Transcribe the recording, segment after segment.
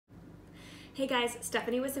Hey guys,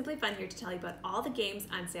 Stephanie with SimplyFun here to tell you about all the games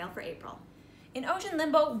on sale for April. In Ocean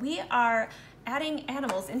Limbo, we are adding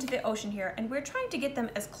animals into the ocean here, and we're trying to get them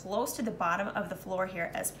as close to the bottom of the floor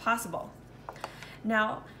here as possible.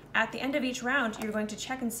 Now, at the end of each round, you're going to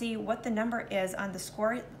check and see what the number is on the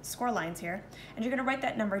score lines here, and you're going to write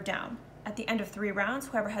that number down. At the end of 3 rounds,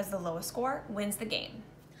 whoever has the lowest score wins the game.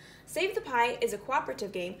 Save the Pie is a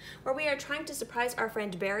cooperative game where we are trying to surprise our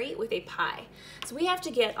friend Barry with a pie. So we have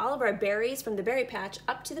to get all of our berries from the berry patch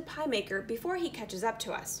up to the pie maker before he catches up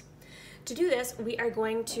to us. To do this, we are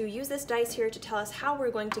going to use this dice here to tell us how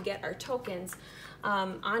we're going to get our tokens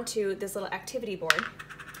onto this little activity board.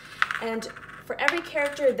 And for every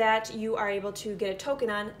character that you are able to get a token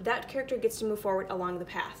on, that character gets to move forward along the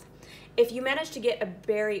path. If you manage to get a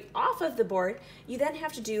berry off of the board, you then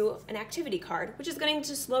have to do an activity card, which is going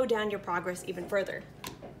to slow down your progress even further.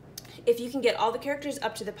 If you can get all the characters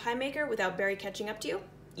up to the pie maker without Barry catching up to you,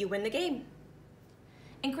 you win the game.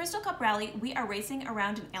 In Crystal Cup Rally, we are racing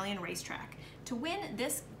around an alien racetrack to win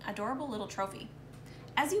this adorable little trophy.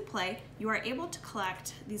 As you play, you are able to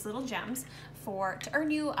collect these little gems to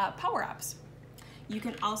earn you power-ups. You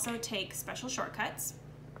can also take special shortcuts,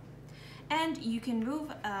 and you can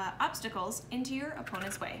move obstacles into your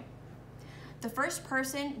opponent's way. The first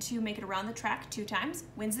person to make it around the track 2 times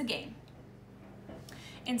wins the game.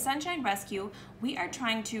 In Sunshine Rescue, we are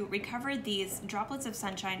trying to recover these droplets of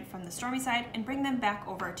sunshine from the stormy side and bring them back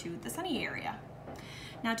over to the sunny area.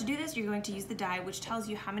 Now to do this, you're going to use the die, which tells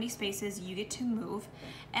you how many spaces you get to move,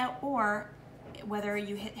 or whether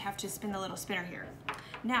you have to spin the little spinner here.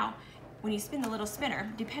 Now, when you spin the little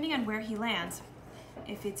spinner, depending on where he lands,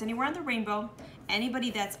 if it's anywhere on the rainbow,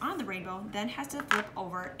 anybody that's on the rainbow then has to flip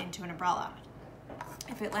over into an umbrella.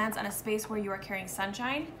 If it lands on a space where you are carrying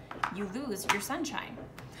sunshine, you lose your sunshine.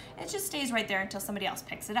 It just stays right there until somebody else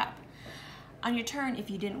picks it up. On your turn, if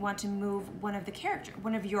you didn't want to move one of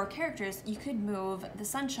your characters, you could move the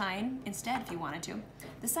sunshine instead if you wanted to.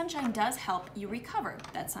 The sunshine does help you recover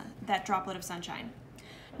that droplet of sunshine.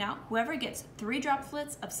 Now, whoever gets 3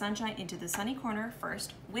 droplets of sunshine into the sunny corner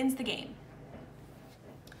first wins the game.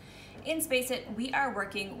 In Space It, we are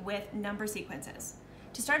working with number sequences.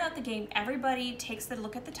 To start out the game, everybody takes a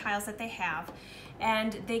look at the tiles that they have,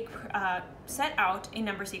 and they set out a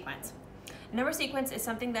number sequence. A number sequence is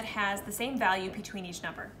something that has the same value between each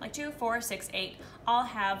number, like 2, 4, 6, 8, all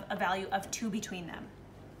have a value of 2 between them.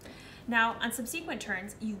 Now, on subsequent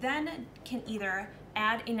turns, you then can either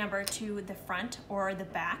add a number to the front or the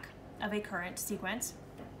back of a current sequence,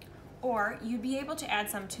 or you'd be able to add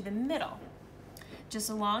some to the middle, just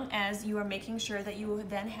so long as you are making sure that you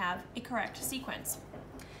then have a correct sequence.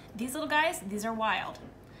 These little guys, these are wild.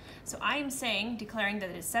 So I am declaring that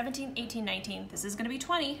it is 17, 18, 19, this is gonna be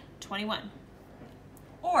 20, 21.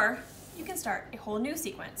 Or you can start a whole new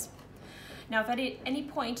sequence. Now if at any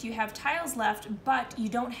point you have tiles left but you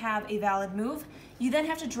don't have a valid move, you then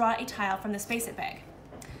have to draw a tile from the Space It bag.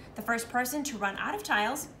 The first person to run out of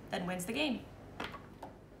tiles then wins the game.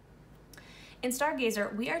 In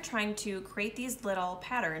Stargazer, we are trying to create these little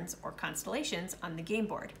patterns or constellations on the game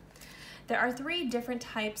board. There are 3 different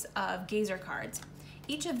types of gazer cards,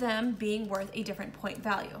 each of them being worth a different point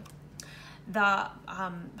value. The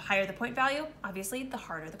higher the point value, obviously, the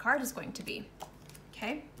harder the card is going to be.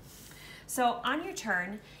 Okay? So on your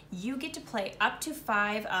turn, you get to play up to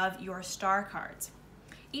 5 of your star cards.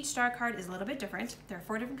 Each star card is a little bit different. There are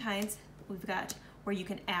 4 different kinds. We've got where you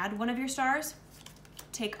can add one of your stars,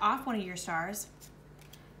 take off one of your stars,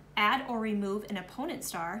 add or remove an opponent's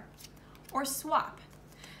star, or swap.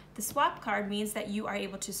 The swap card means that you are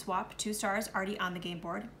able to swap 2 stars already on the game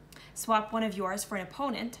board, swap one of yours for an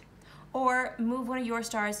opponent, or move one of your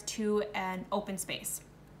stars to an open space.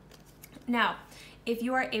 Now, if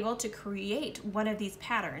you are able to create one of these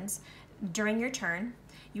patterns during your turn,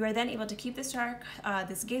 you are then able to keep this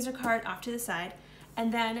gazer card off to the side,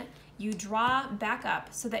 and then you draw back up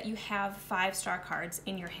so that you have 5 star cards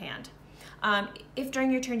in your hand. If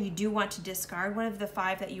during your turn you do want to discard one of the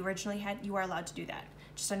 5 that you originally had, you are allowed to do that.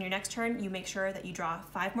 Just on your next turn, you make sure that you draw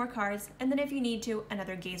 5 more cards, and then if you need to,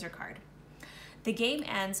 another gazer card. The game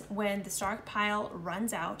ends when the star pile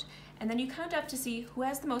runs out, and then you count up to see who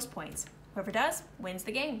has the most points. Whoever does wins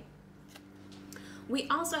the game. We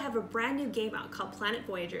also have a brand new game out called Planet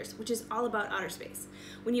Voyagers, which is all about outer space.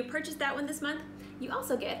 When you purchase that one this month, you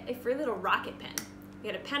also get a free little rocket pen.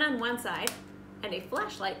 You get a pen on one side and a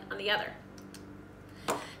flashlight on the other.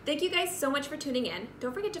 Thank you guys so much for tuning in.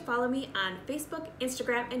 Don't forget to follow me on Facebook,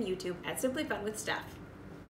 Instagram, and YouTube at SimplyFun with Steph.